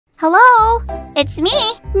Hello! It's me,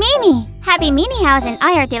 Mimi! Happy Mini House and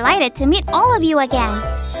I are delighted to meet all of you again.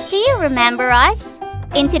 Do you remember us?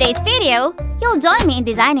 In today's video, you'll join me in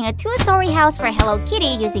designing a two-story house for Hello Kitty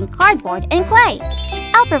using cardboard and clay.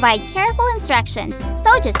 I'll provide careful instructions,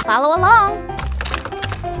 so just follow along.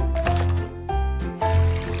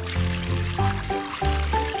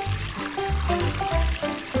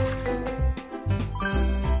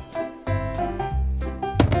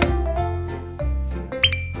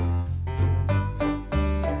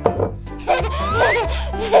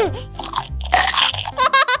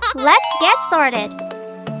 Let's get started.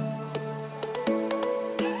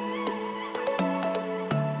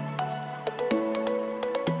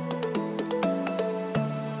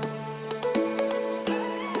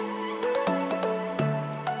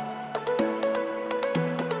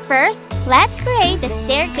 First, let's create the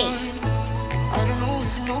staircase.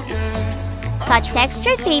 Cut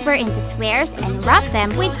textured paper into squares and wrap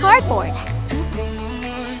them with cardboard.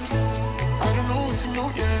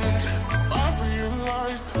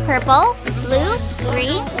 Purple, blue,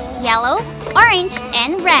 green, yellow, orange,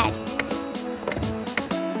 and red.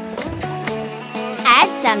 Add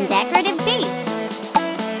some decorative beads.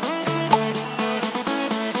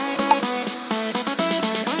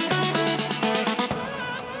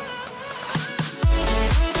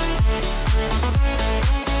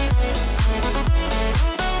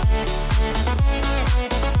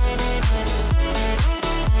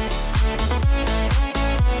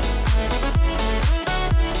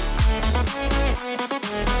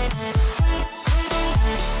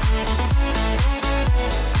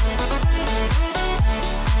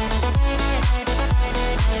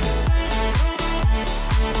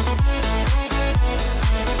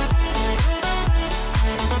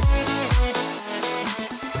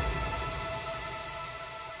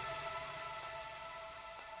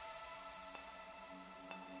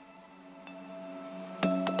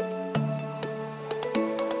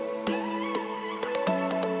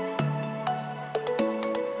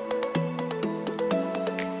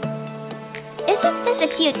 Isn't this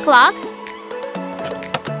a cute clock?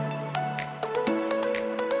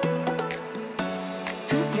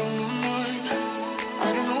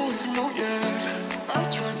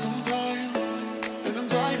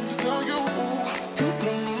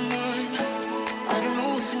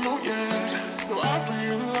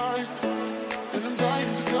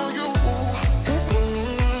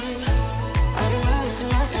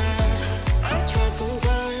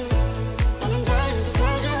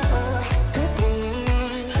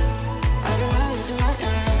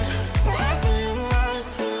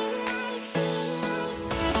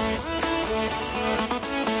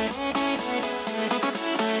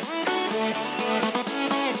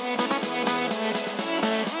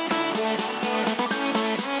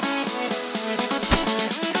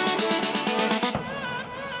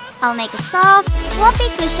 I'll make a soft, fluffy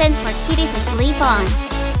cushion for Kitty to sleep on.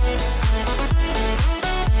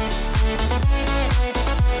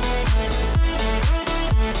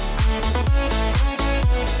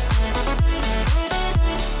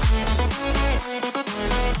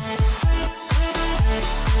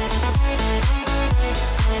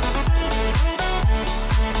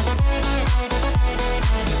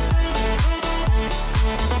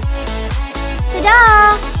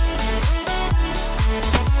 Ta-da!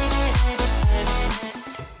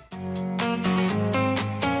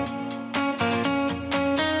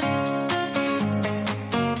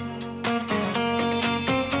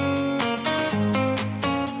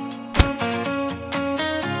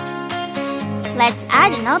 Let's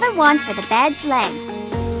add another one for the bed's legs.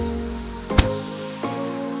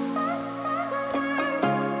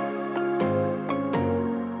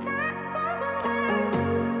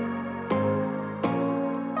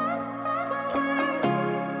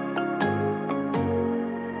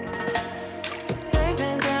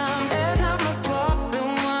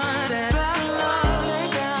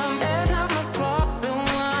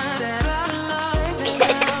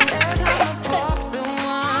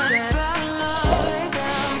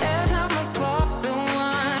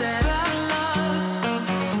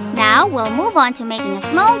 Now we'll move on to making a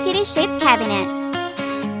small kitty-shaped cabinet.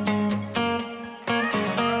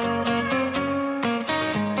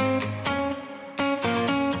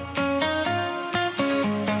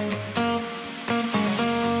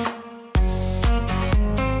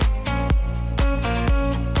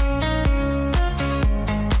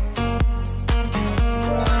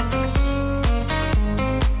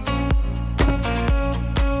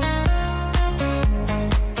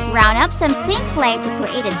 Round up some pink clay to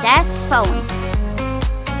create a desk phone.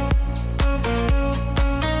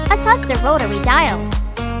 Attach the rotary dial.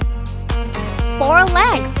 4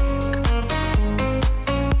 legs.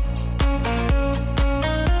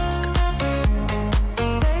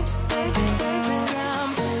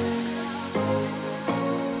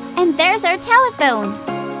 phone.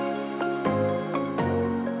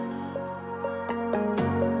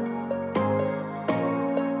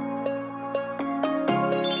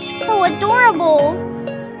 So adorable!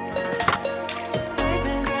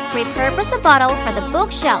 Repurpose a bottle for the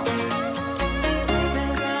bookshelf.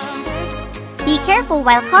 Be careful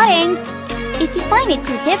while cutting. If you find it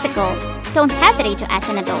too difficult, don't hesitate to ask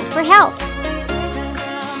an adult for help.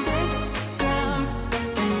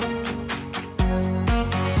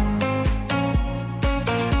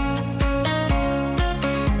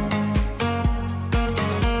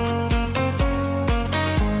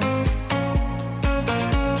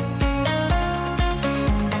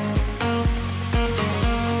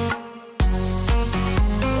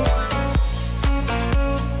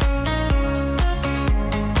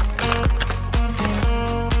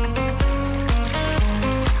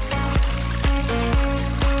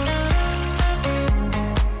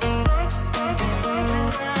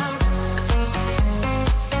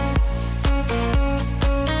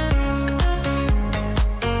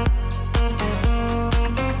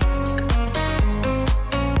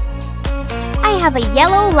 I have a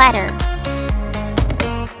yellow letter.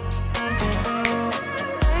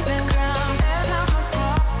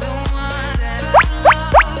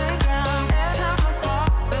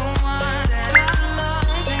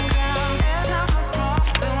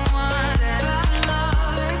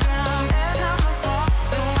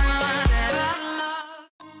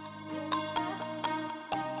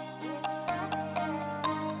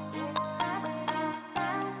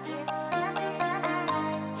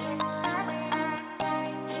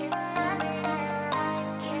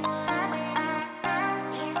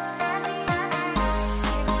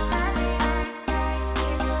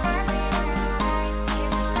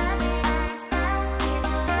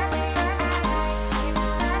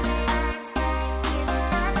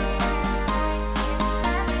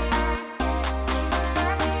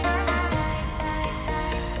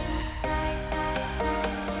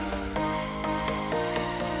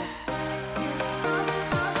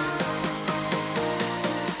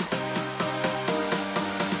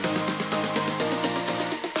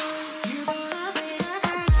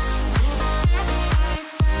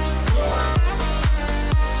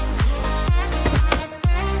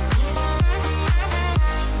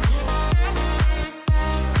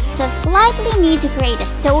 Just slightly need to create a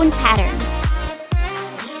stone pattern.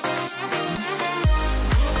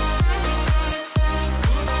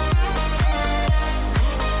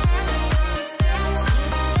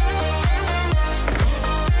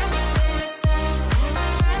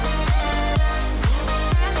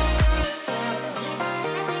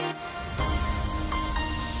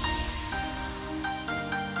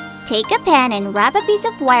 Take a pan and wrap a piece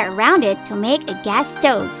of wire around it to make a gas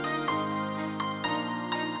stove.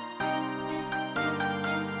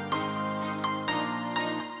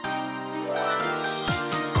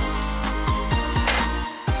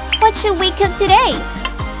 What should we cook today?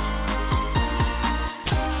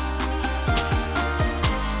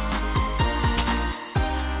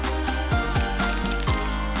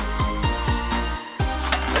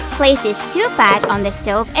 Place this stew pot on the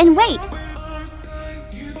stove and wait.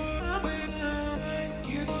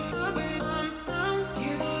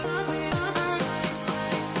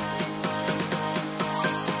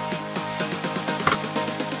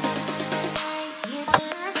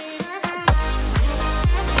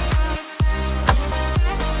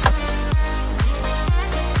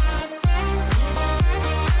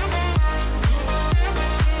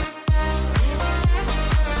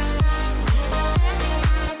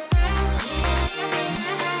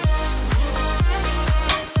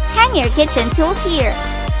 Hang your kitchen tools here.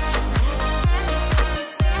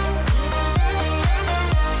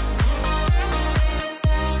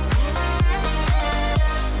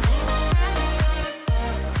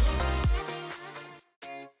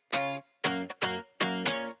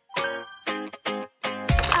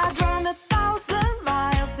 I'd run 1,000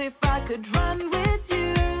 miles if I could run with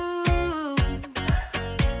you.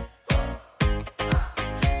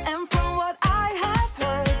 And from what I have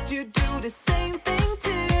heard, you do the same thing.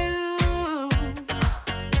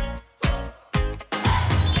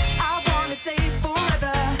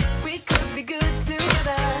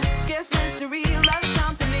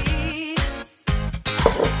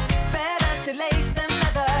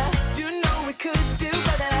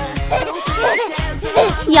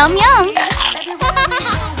 Yum yum!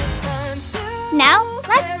 Now,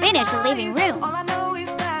 let's finish the living room.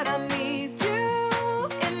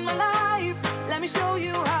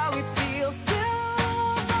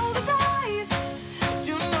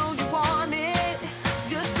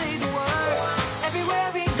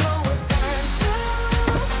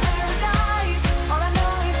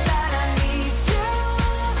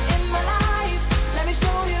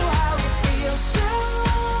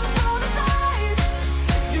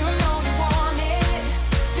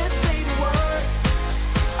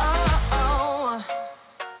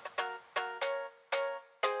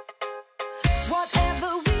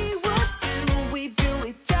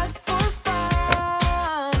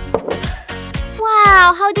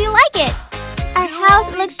 Wow, how do you like it? Our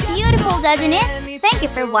house looks beautiful, doesn't it? Thank you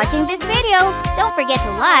for watching this video. Don't forget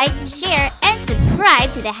to like, share, and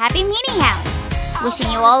subscribe to the Happy Mini House.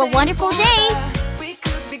 Wishing you all a wonderful day. We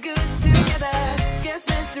could be good together. Guess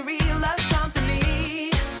mystery loves company.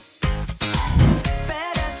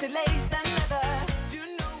 Better too late than never.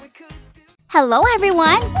 You know we could do. Hello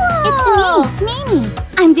everyone! It's me, Mimi.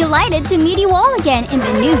 I'm delighted to meet you all again in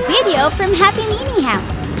the new video from Happy Mini House.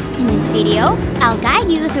 In this video, I'll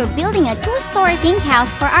guide you through building a 2-story pink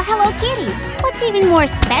house for our Hello Kitty. What's even more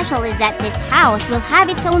special is that this house will have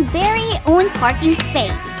its own very own parking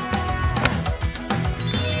space.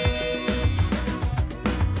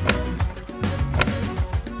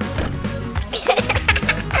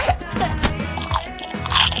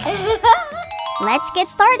 Let's get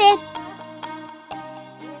started!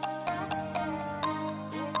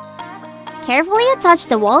 Carefully attach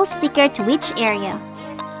the wall sticker to each area.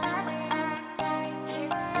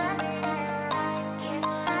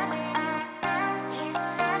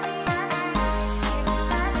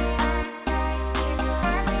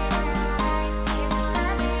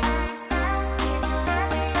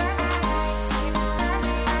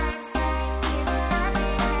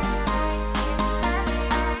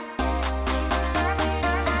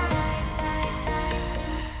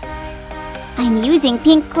 I'm using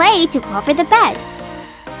pink clay to cover the bed.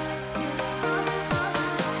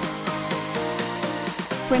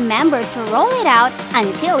 Remember to roll it out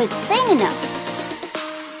until it's thin enough.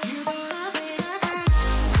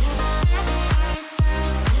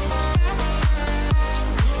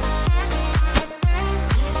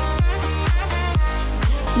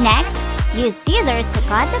 Next, use scissors to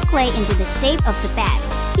cut the clay into the shape of the bed.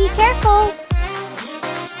 Be careful!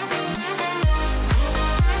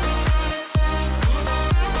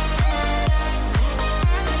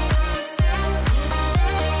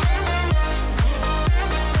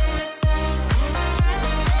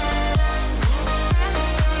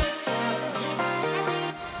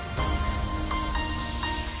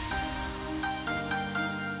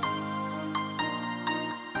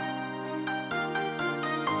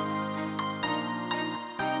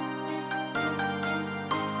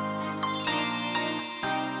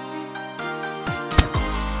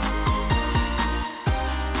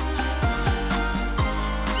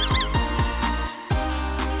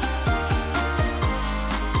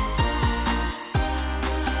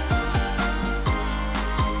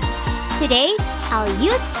 Today, I'll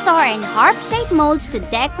use star and heart-shaped molds to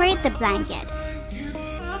decorate the blanket.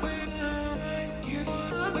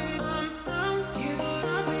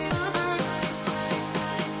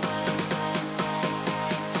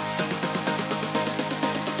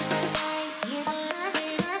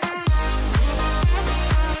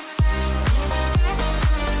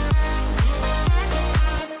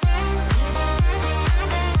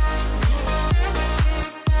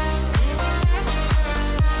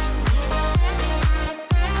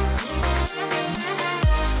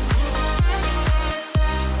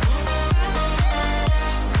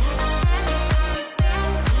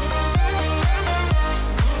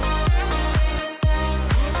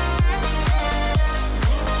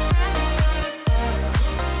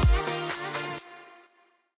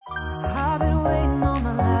 I've been waiting all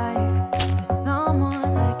my life for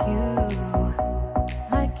someone like you.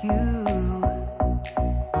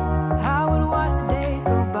 I would watch the days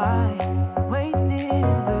go by, wasted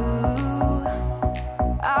in blue.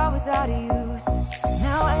 I was out of use.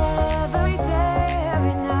 Now every day,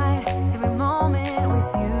 every night, every moment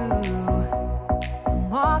with you, I'm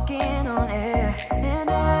walking on air. And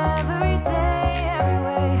every day, every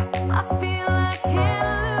way, I feel I can't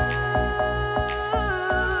lose.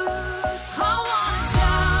 I wanna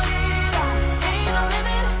shout it out, ain't no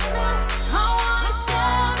limit. I wanna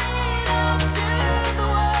shout it out to the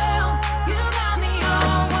world. You got me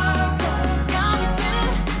all worked up, got me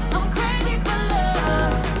spinning. I'm crazy for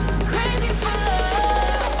love, crazy for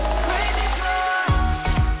love,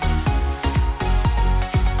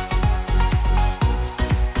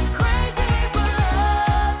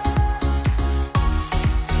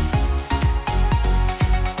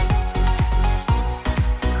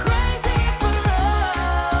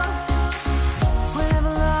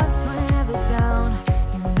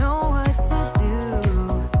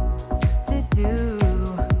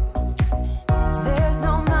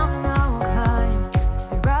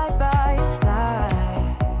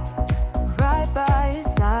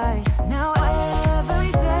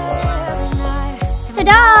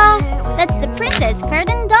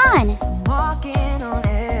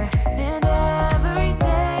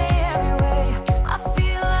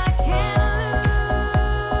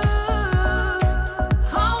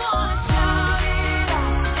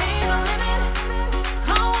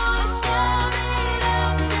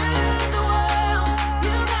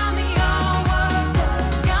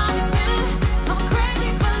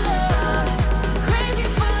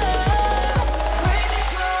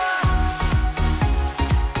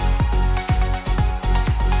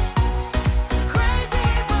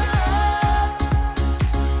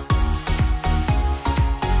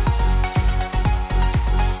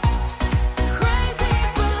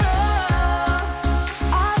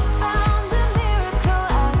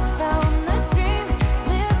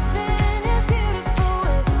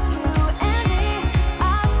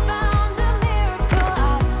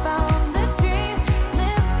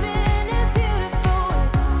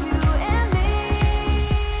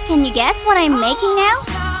 guess what I'm making now?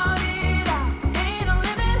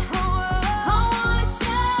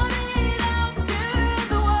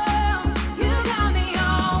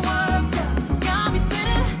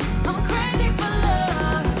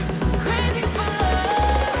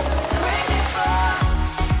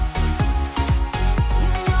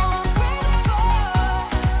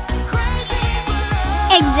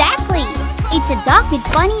 Exactly! It's a dog with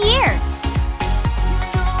funny ear.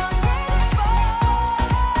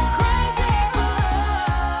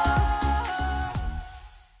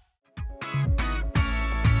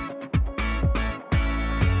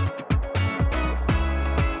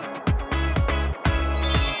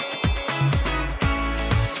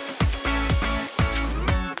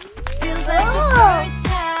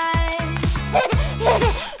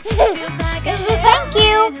 Thank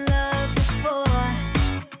you!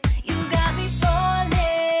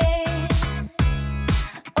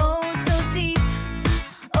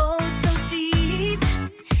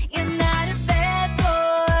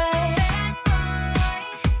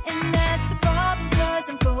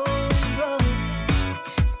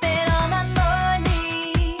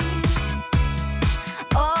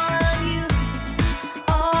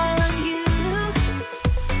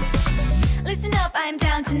 I'm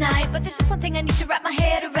down tonight, but there's just one thing I need to wrap my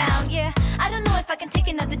head around. Yeah, I don't know if I can take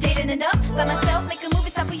another date and end up by myself. Make a movie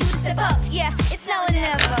star for you to step up. Yeah, it's now or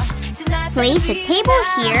never. Tonight, Place the table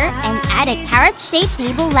here and add a carrot-shaped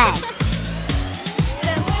table leg.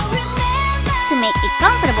 To make a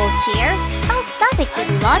comfortable chair, I'll stuff it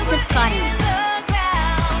with lots of cotton.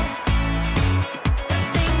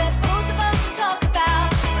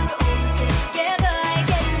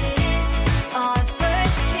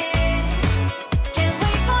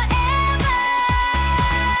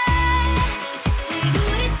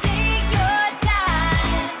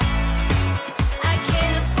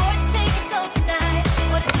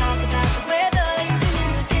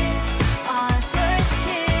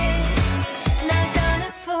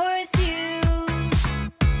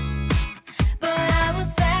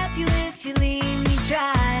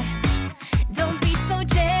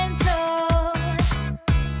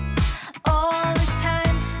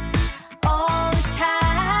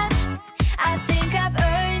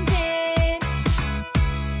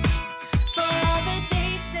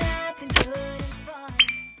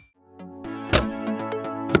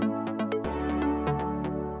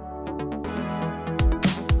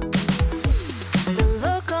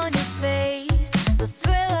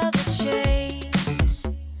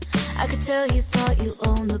 Tell you thought you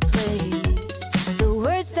owned the place. The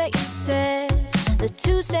words that you said, the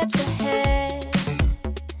 2 steps ahead.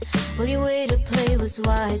 Well, your way to play was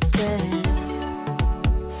widespread.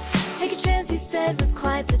 Take a chance, you said, with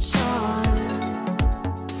quite the charm.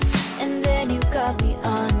 And then you got me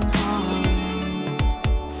unarmed.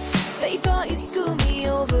 Bet you thought you'd screw me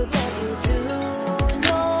over, but you do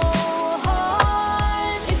no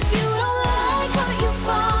harm. If you don't like what you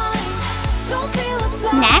find, don't feel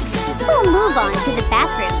obliged. Next, we'll move on to the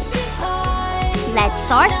bathroom. Let's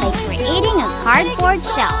start by creating a cardboard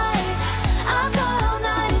shelf.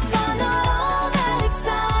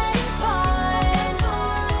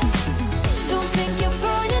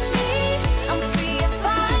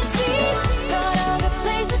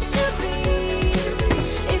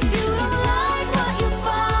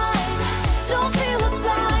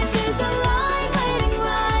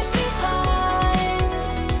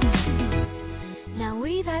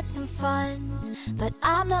 Some fun, but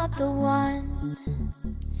I'm not the one.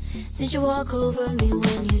 Since you walk over me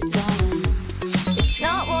when you're done, it's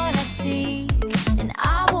not what I see, and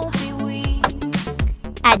I won't be weak.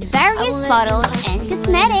 Add various bottles and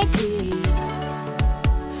cosmetics.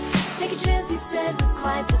 Take a chance, you said, with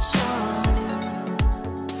quite the charm.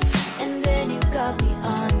 And then you got me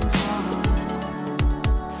unharmed.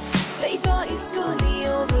 But you thought you'd screw me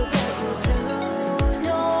over, but you do.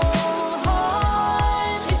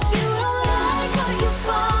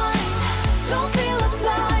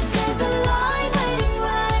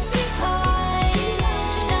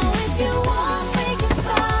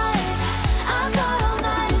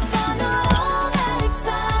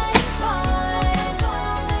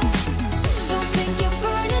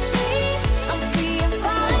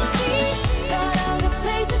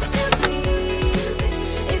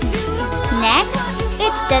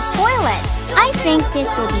 The toilet. I think this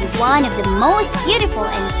will be one of the most beautiful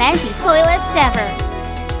and fancy toilets ever.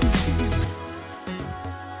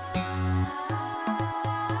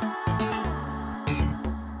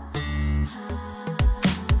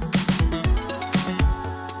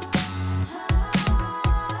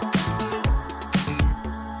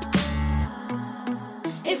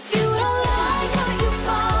 If you don't like what you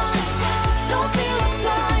find,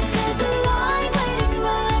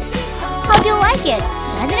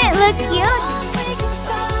 so cute!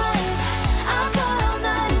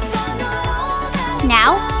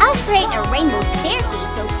 Now, I'll create a rainbow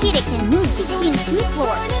staircase so Kitty can move between two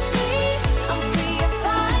floors.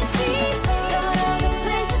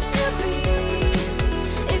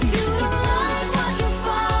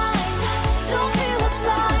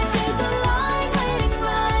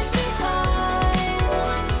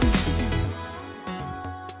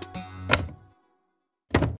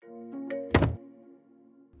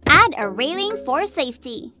 Add a railing for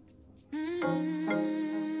safety.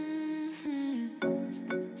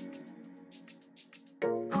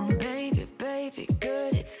 Oh, baby, baby,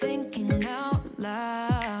 good at thinking out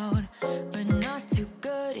loud, but not too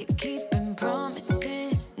good at keeping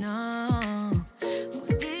promises. No. Oh,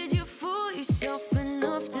 did you fool yourself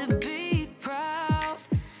enough to be proud?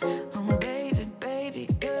 Oh, baby, baby,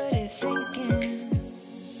 good at thinking.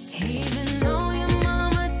 Even though your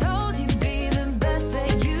mama told you be the best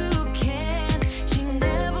that you can, she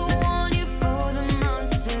never warned you for the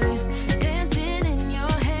monsters dancing in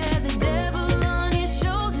your head, the devil on your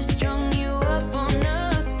shoulder strung you up on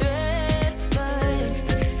a thread. But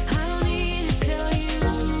I don't need to tell you,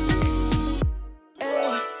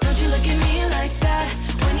 hey, don't you look at me like that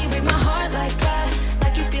when you break my heart like that,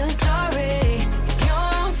 like you're feeling sorry. It's your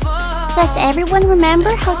own fault. Does everyone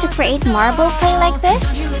remember how to create marble clay like this?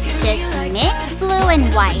 Just mix blue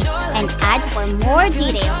and white and add for more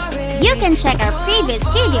detail. You can check our previous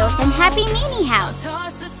videos on Happy Mini House.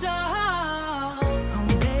 Toss the song.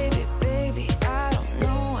 Oh, baby, baby, I don't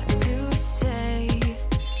know what to say.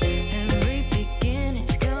 Every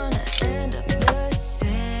beginning's gonna end up the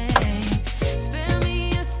same. Spare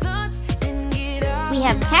me your thoughts and get out. We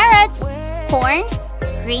have carrots, corn,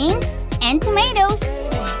 greens, and tomatoes.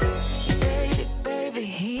 Baby,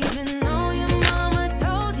 even though your mama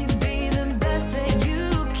told you be the best that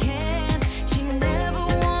you can, she never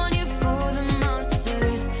warned you for the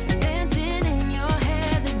monsters dancing in your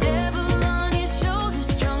head, the devil on your shoulder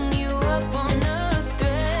strung you up on a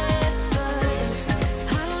thread.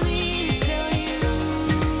 But I don't need to tell you,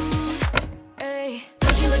 hey,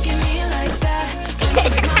 don't you look at me like that when you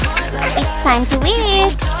break my heart like It's time to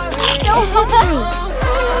eat! I'm so hungry!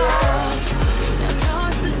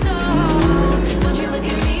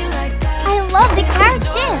 I love the carrot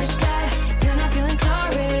dish!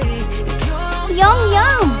 Yum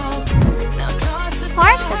yum!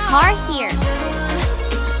 Park the car here.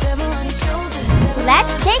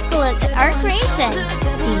 Let's take a look at our creation.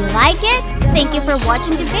 Do you like it? Thank you for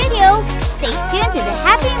watching the video. Stay tuned to the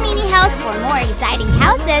Happy Mini House for more exciting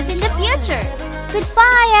houses in the future.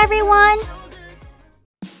 Goodbye, everyone!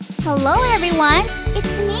 Hello, everyone!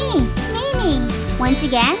 It's me, Mimi. Once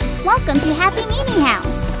again, welcome to Happy Mini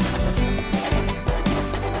House.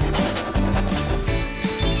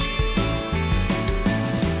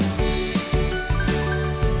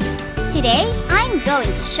 Today, I'm going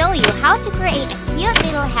to show you how to create a cute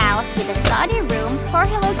little house with a study room for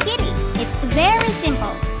Hello Kitty. It's very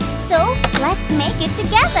simple. So, let's make it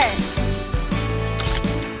together.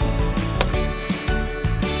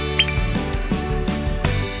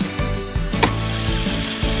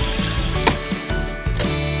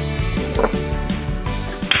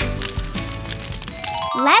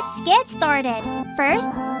 Let's get started. First,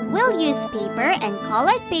 we'll use paper and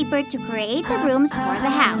colored paper to create the rooms for the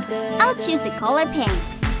house. I'll choose the color pink.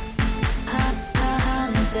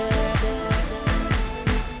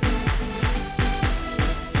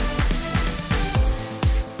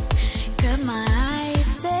 Got my eyes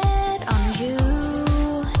set on you,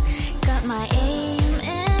 got my aim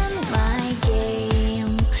and my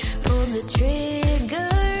game. Pull the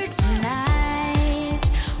trigger tonight,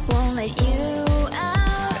 won't let you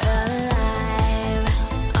out alive.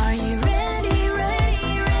 Are you ready,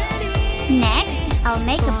 ready, ready? Next, I'll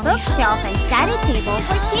make a bookshelf and study table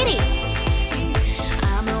for Kitty.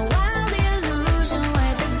 I'm a wild illusion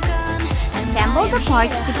with a gun, and Assemble the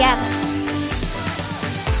parts together.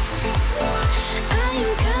 I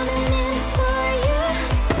am coming in for you.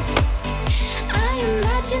 I am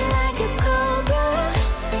watching like a cobra.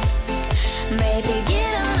 Maybe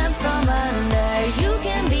get on up from under. You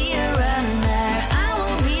can be a runner, I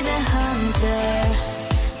will be the hunter.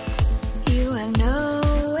 You have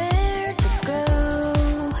nowhere to go.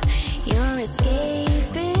 Your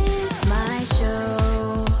escape is my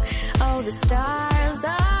show. All the stars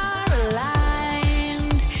are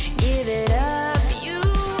aligned. Give it up, you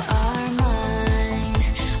are mine.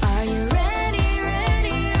 Are you ready,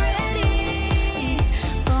 ready, ready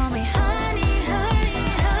for me, honey, honey,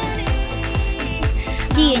 honey?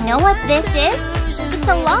 Do you know what this is? It's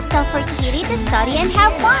a laptop for Kitty to study and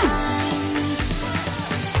have fun.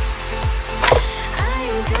 I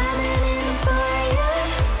am coming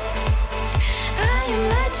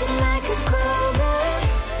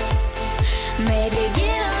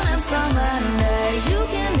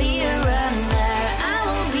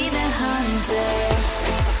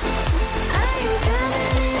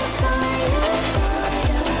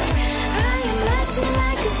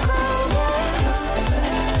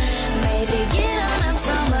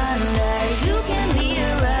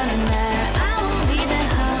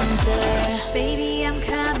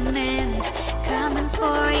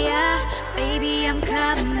Baby, I'm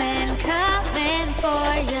coming, coming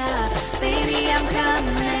for ya. Baby, I'm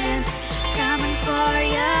coming, coming for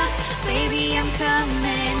ya. Baby, I'm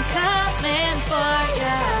coming, coming for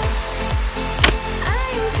ya. Are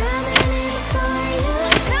you coming in for you?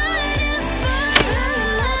 Coming in for ya.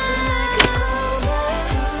 Watching like a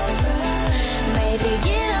cobra. Maybe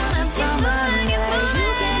get on up from under. You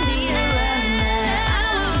can be the runner, I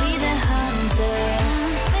will be the hunter.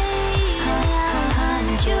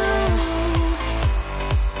 Hunt you.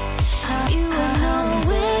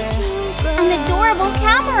 An adorable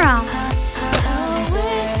camera.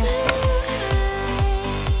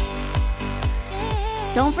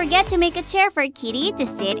 Don't forget to make a chair for Kitty to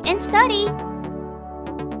sit and study.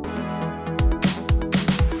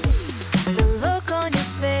 The look on your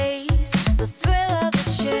face, the thrill of the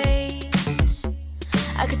chase.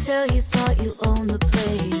 I could tell you thought you owned the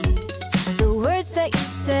place. The words that you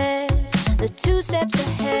said, the 2 steps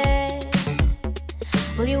ahead.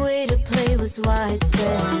 Well, your way to play was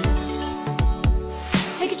widespread.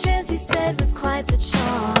 Take a chance, you said, with quite the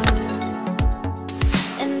charm.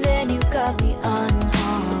 And then you got me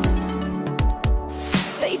unharmed.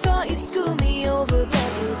 Bet you thought you'd screw me over,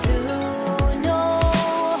 but you do no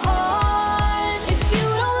harm. If you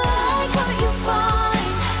don't like what you find,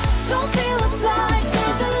 don't feel obliged.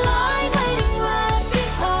 There's a line waiting right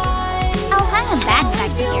behind. I'll hang a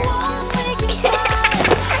backpack here.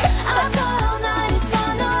 I've got all night if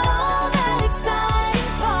I'm not all that exciting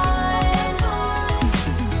fun.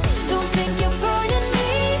 Don't think you're burning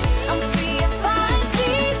me, I'm free and fine.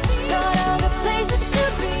 See, got other places to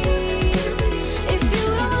be. If you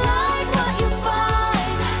don't like what you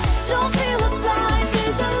find, don't feel obliged.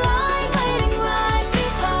 There's a line waiting right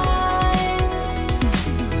behind.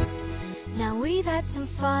 Now we've had some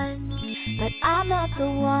fun, but I'm not the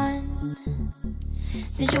one.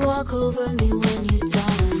 Since you walk over me when you're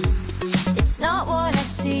done, it's not what I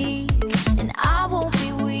seek, and I won't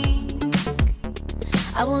be weak.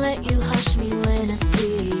 I won't let you hush me when I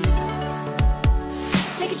speak.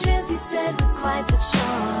 Take a chance, you said, with quite the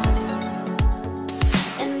charm.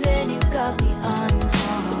 And then you got me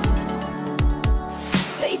unharmed.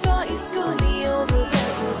 Bet you thought you'd screw me over,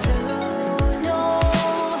 but you do no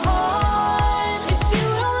harm. If you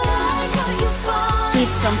don't like what you find,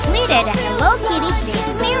 We've completed a Hello Kitty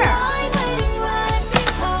shaped mirror.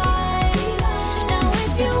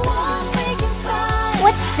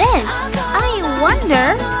 What's this? I wonder.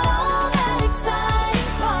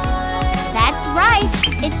 That's right,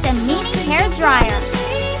 it's a mini hair dryer.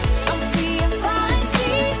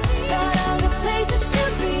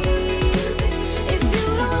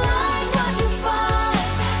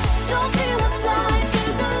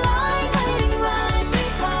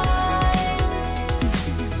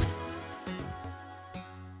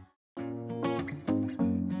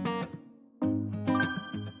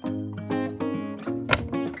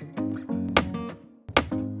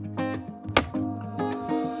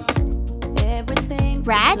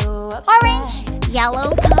 Red, orange, yellow,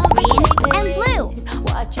 green, and blue.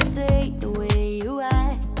 What you say, the way you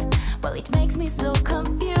act, well, it makes me so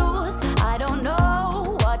confused. I don't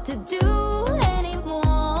know what to do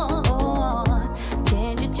anymore.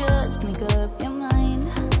 Can't you just make up your mind?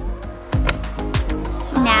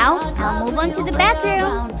 Now, I'll move on to the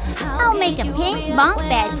bedroom. I'll make a pink bunk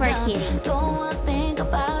bed for Kitty. Don't wanna think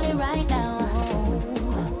about it right now.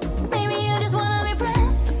 Maybe you just wanna be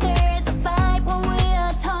friends, but there's a fight when we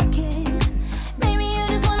are talking. Maybe you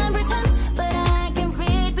just wanna pretend, but I can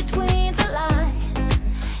read between the lines.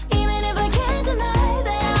 Even if I can't deny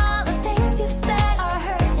that all the things you said are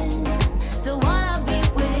hurting, still wanna be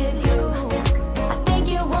with you. I think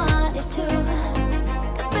you want it too,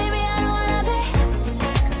 'cause baby I don't wanna be.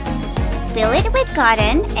 Fill it with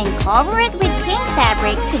cotton and cover it with pink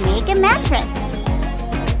fabric to make a mattress.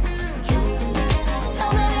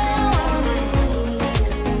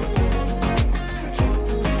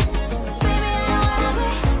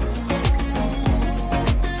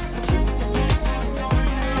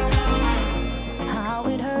 How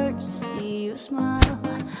it hurts to see you smile,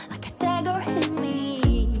 like a dagger in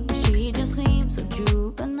me. She just seems so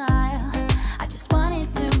juvenile. I just want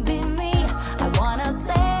it to be me. I wanna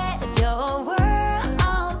set your world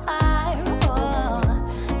on fire. Oh,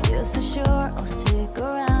 you're so sure I'll stick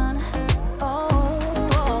around.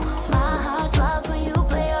 Oh, my heart drops when you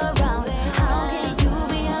play around. How can you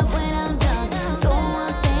be up when I'm down? Don't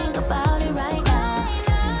wanna think about it right now.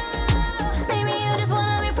 Maybe you just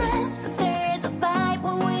wanna be friends, but there's a fight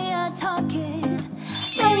when we are talking.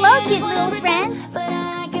 Hello, cute little friend. But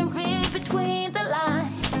I can read between the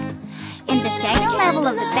lines. In the second level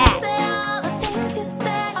of the bed. All the things you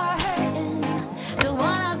said are hurting. Still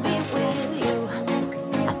wanna be with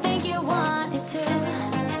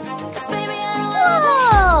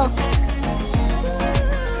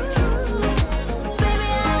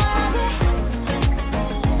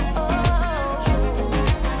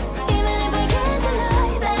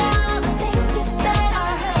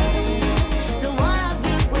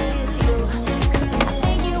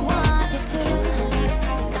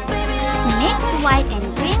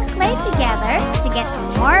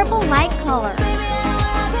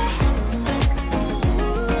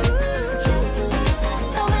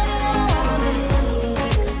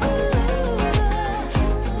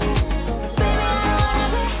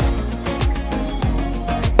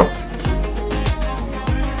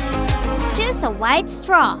use a white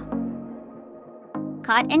straw.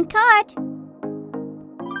 Cut and cut.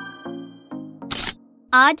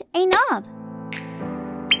 Add a knob.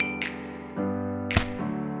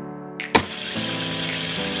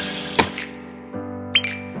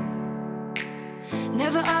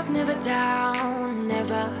 Never up, never down,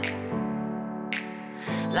 never.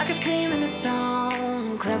 Like a theme in a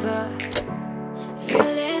song, clever.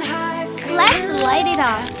 Feeling high, Let's light it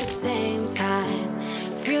up. at the same time.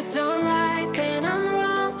 Feels so right, then I'm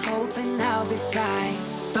wrong. Hoping I'll be fine,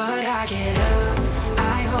 but I get up,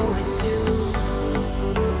 I always do.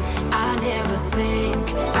 I never think,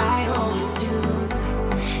 I always do.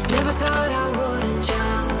 Never thought I wouldn't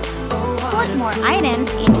jump. Oh, what Put a more fool. items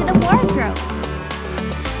into the wardrobe.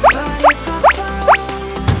 But if I fall,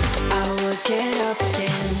 I will get up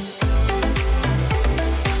again.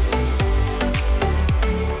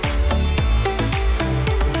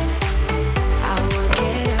 I will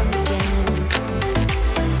get up again.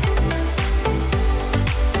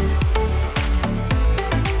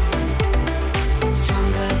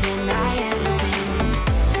 Stronger than I ever been.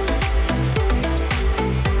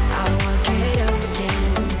 I will get up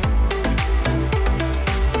again.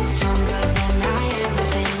 Stronger than I ever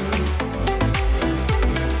been.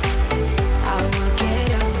 I will get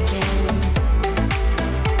up again.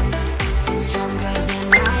 Stronger than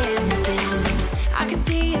I ever been. I can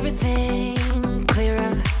see everything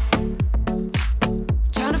clearer.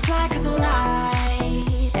 Trying to fly 'cause I'm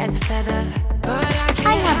light as a feather. But I can't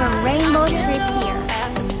I have a rainbow get strip up here, at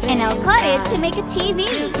the same and I'll cut it to time. make a TV.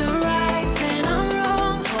 Feels so right, then I'm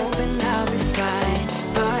wrong. Hoping I'll be fine,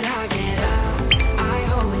 but I get up. I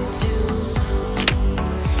always do.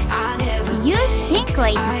 I never Use pink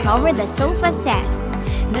clay to cover the sofa set.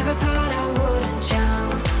 never thought I wouldn't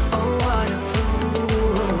jump. Oh, what a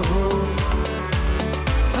fool.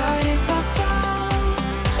 But if I fall,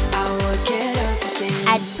 I will get up again.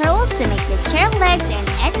 Add pearls to make the chair legs and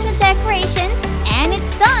extra decorations, and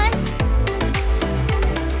it's done!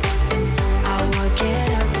 I will get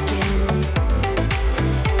up again.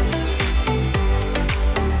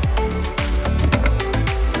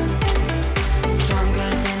 Stronger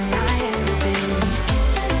than I ever been.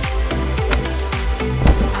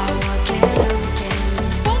 I will get up again.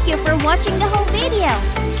 Thank you for watching the whole video.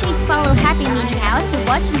 Please follow Happy Mini House to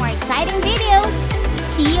watch more exciting videos.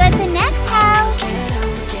 See you at the next house! Get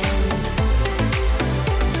up again.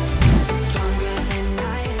 Stronger than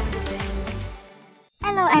I ever been.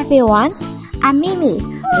 Hello everyone, I'm Mimi.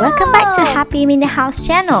 Welcome back to Happy Mini House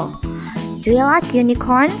channel. Do you like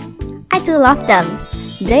unicorns? I do love them.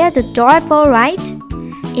 They are adorable, right?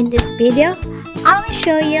 In this video, I will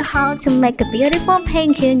show you how to make a beautiful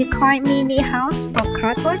pink unicorn mini house from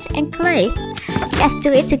cardboard and clay. Let's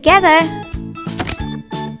do it together.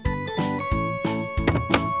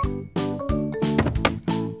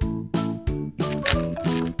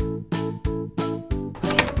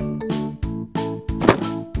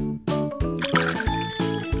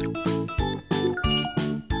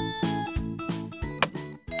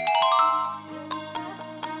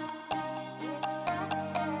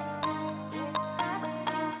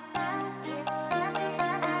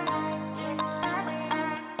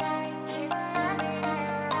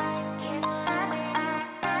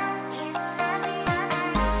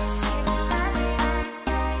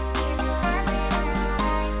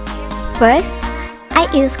 First, I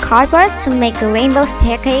use cardboard to make a rainbow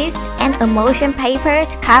staircase and a motion paper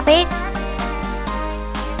to cover it.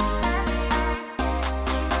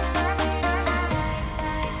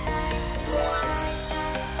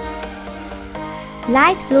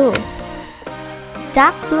 Light blue,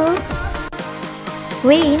 dark blue,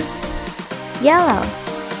 green, yellow,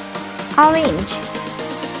 orange,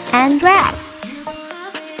 and red.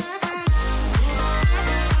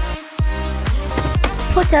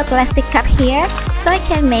 Put a plastic cup here so I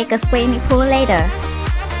can make a swimming pool later.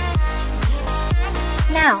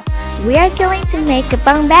 Now, we are going to make a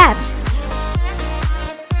bunk bed.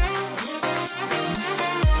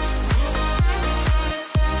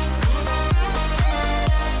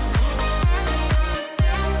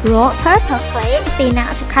 Roll purple clay thin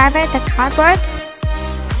out to cover the cardboard.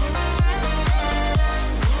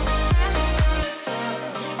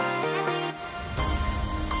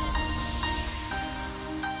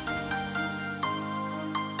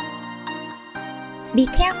 Be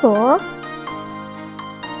careful.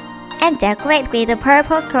 And decorate with the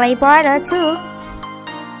purple clay border too.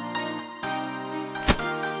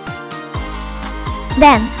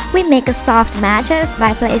 Then, we make a soft mattress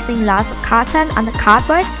by placing lots of cotton on the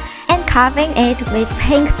cardboard and covering it with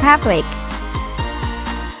pink fabric.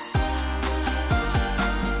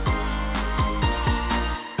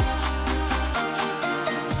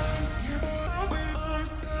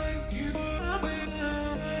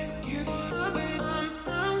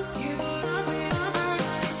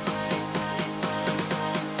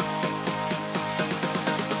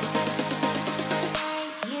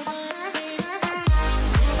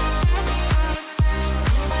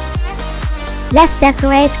 Let's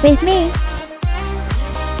decorate with me.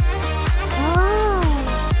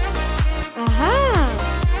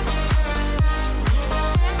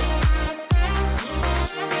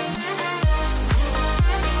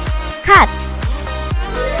 Cut.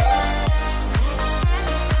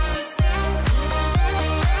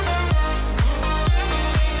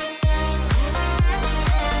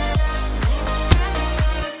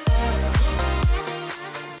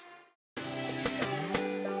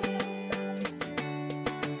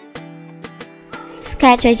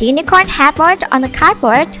 Sketch a unicorn headboard on the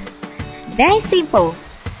cardboard. Very simple.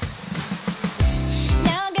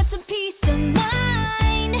 Now I got some peace of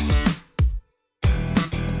mind,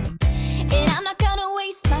 and I'm not gonna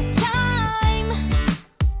waste my time.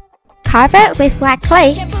 Cover with white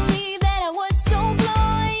clay. Can't believe that I was so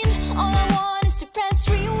blind. All I want is to press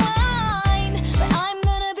rewind, but I'm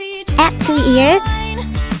gonna be just Add 2 ears. fine.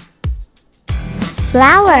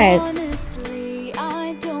 Flowers. Honestly,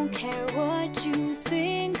 I don't care what you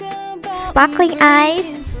think about Sparkling me. eyes.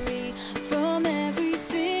 Breaking free from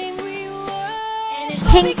everything we were. And it's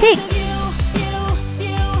all Pink because tick. of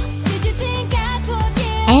you. Did you think I'd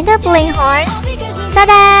forgive? And a bling horn. All because of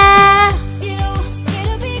Ta-da! you.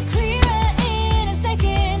 It'll be clearer in a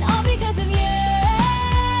second. All because of you.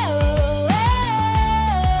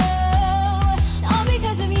 All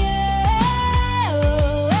because of you.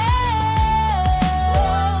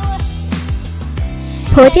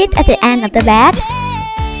 Put it at the end of the bed.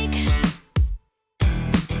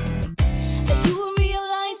 That you will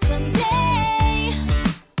realize someday.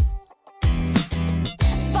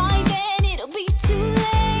 By then it'll be too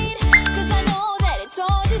late. 'Cause I know that it's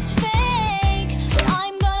all just fake. But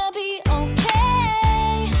I'm gonna be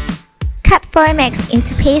okay. Cut formex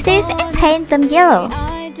into pieces and paint them yellow.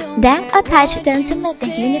 I don't Then care attach what them to you make the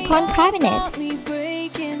say unicorn cabinet. about me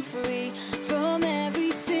breaking free from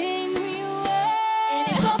everything we were. And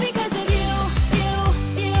it's all because of you.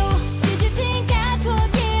 Did you think I'd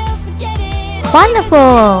forgive? Forget it. All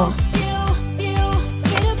Wonderful!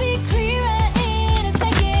 It'll be clearer in a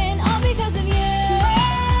second. All because of you.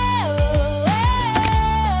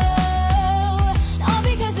 All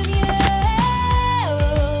because of you.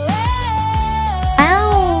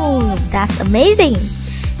 Oh, that's amazing!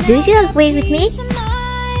 Do you agree with me?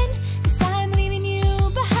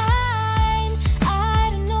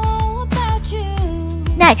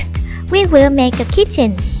 Next, we will make a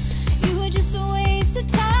kitchen. You were just a waste of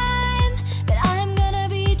time, but I'm gonna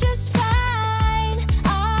be just fine.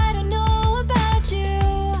 I don't know about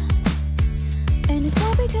you, and it's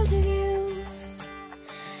all because of you.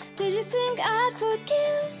 Did you think I'd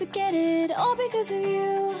forgive? Forget it, all because of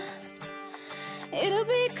you. It'll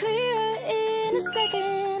be clearer in a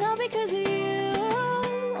second, all because of you.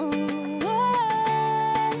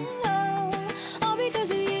 All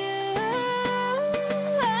because of you.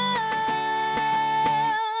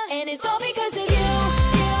 And it's all because of you.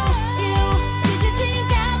 Did you think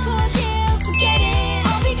I'd forgive? Forget it.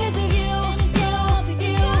 All because of you.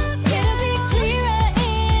 It'll be clearer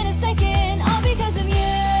in a second. All because of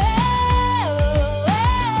you.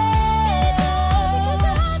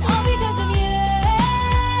 All because of you.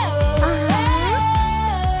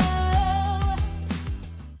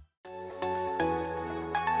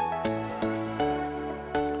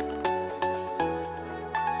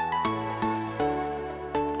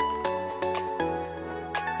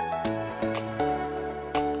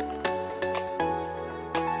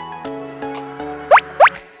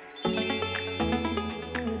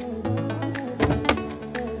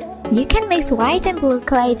 You can mix white and blue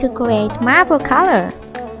clay to create marble color.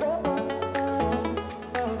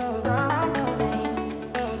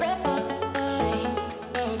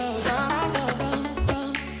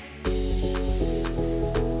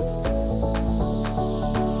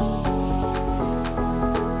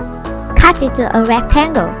 Cut it to a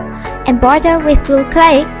rectangle and border with blue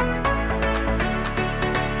clay.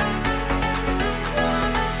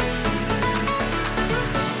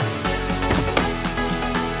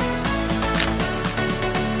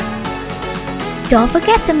 Don't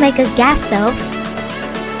forget to make a gas stove.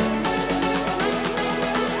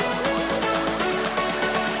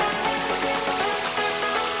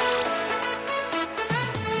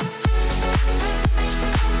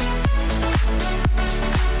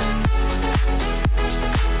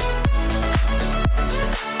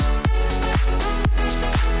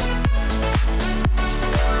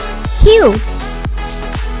 Cute!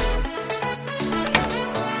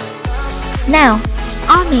 Now,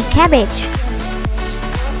 I'll make cabbage.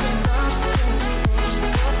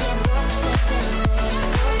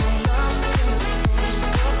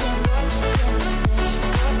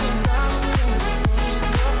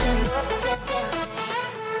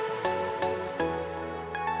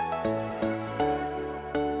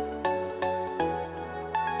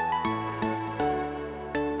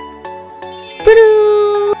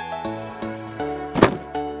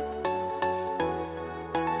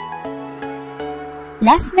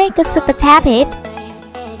 Let's make a super tapet.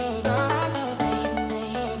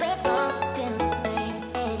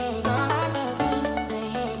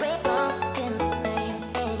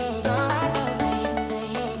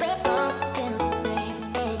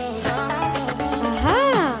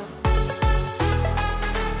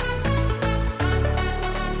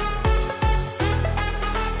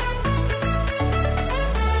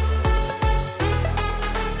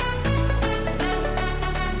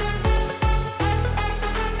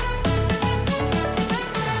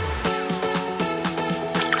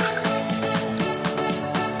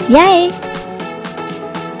 Yay!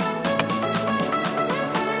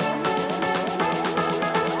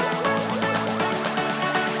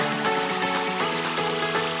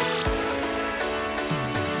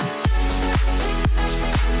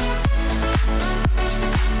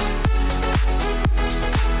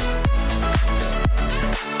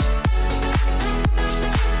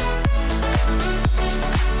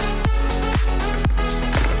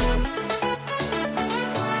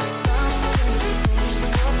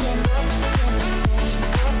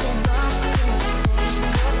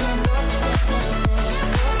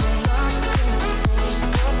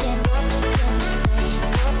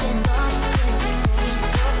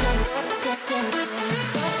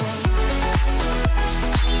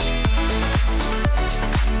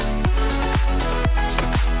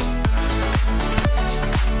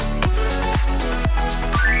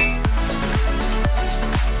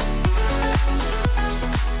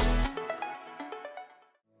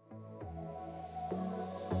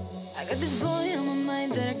 I got this boy on my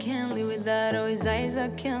mind that I can't live without. Oh, his eyes are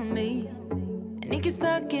killing me. And he keeps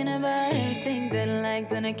talking about everything that he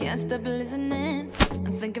likes, and I can't stop listening.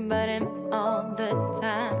 I'm thinking about him all the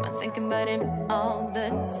time. I'm thinking about him all the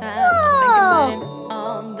time. I'm thinking about him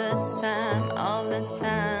all the time, all the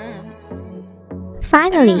time.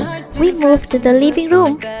 Finally, we moved to the living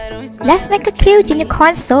room. Let's make a cute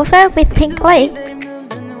unicorn sofa with pink clay.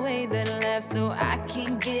 So I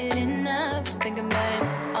can't get enough. Thinking about him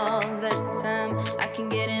all the time. I can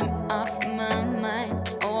get him off my mind.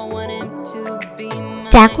 Oh, I want him to be mine.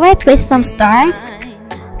 Decorate with some stars,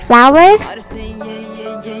 flowers,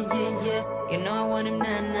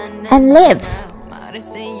 and leaves. I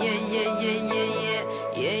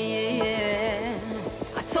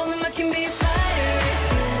told him I can be a fighter if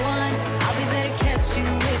you want. I'll be there to catch you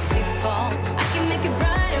if you fall. I can make it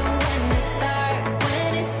brighter when it's dark,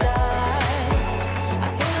 when it's dark. I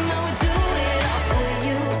told him I would do it all for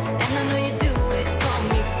you, and I know you do it for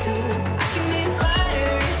me too. I can be a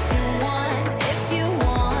fighter if you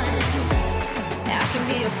want. Yeah, I can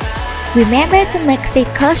be a fighter. Remember to make seat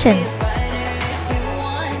cushions.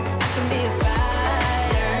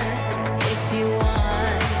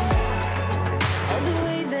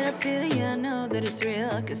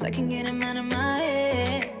 Cause I can get him out of my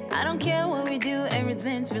head. I don't care what we do,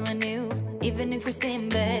 everything's feeling new. Even if we stay in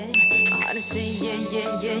bed, my heart is saying yeah,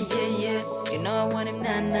 yeah, yeah, yeah, yeah. You know I want him,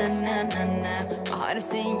 nah, nah, nah, nah, nah. My heart is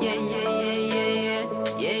saying yeah, yeah, yeah, yeah, yeah,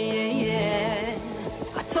 yeah, yeah,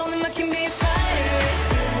 yeah. I told him I can be a fighter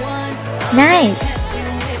if you want. Nice!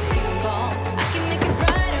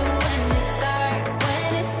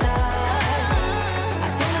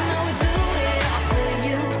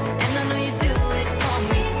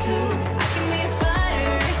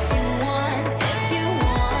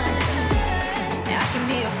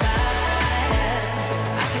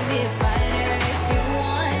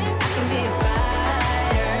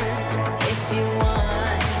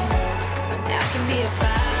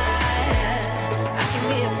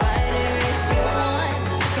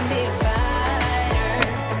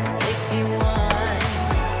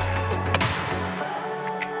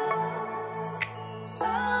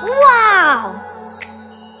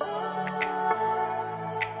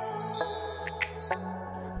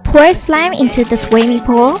 Pour slime into the swimming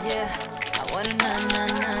pool.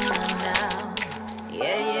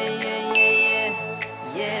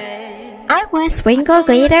 I will sprinkle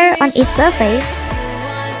glitter on its surface.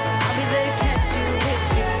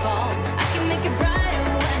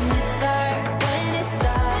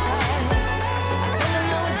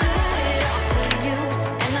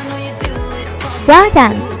 Well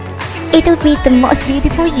done! It would be the most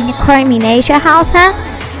beautiful unicorn miniature house, huh?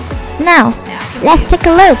 Now, let's take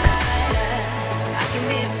a look.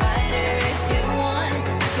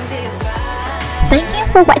 Thank you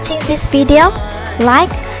for watching this video.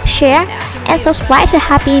 Like, share, and subscribe to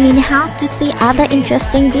Happy Mini House to see other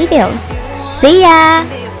interesting videos. See ya!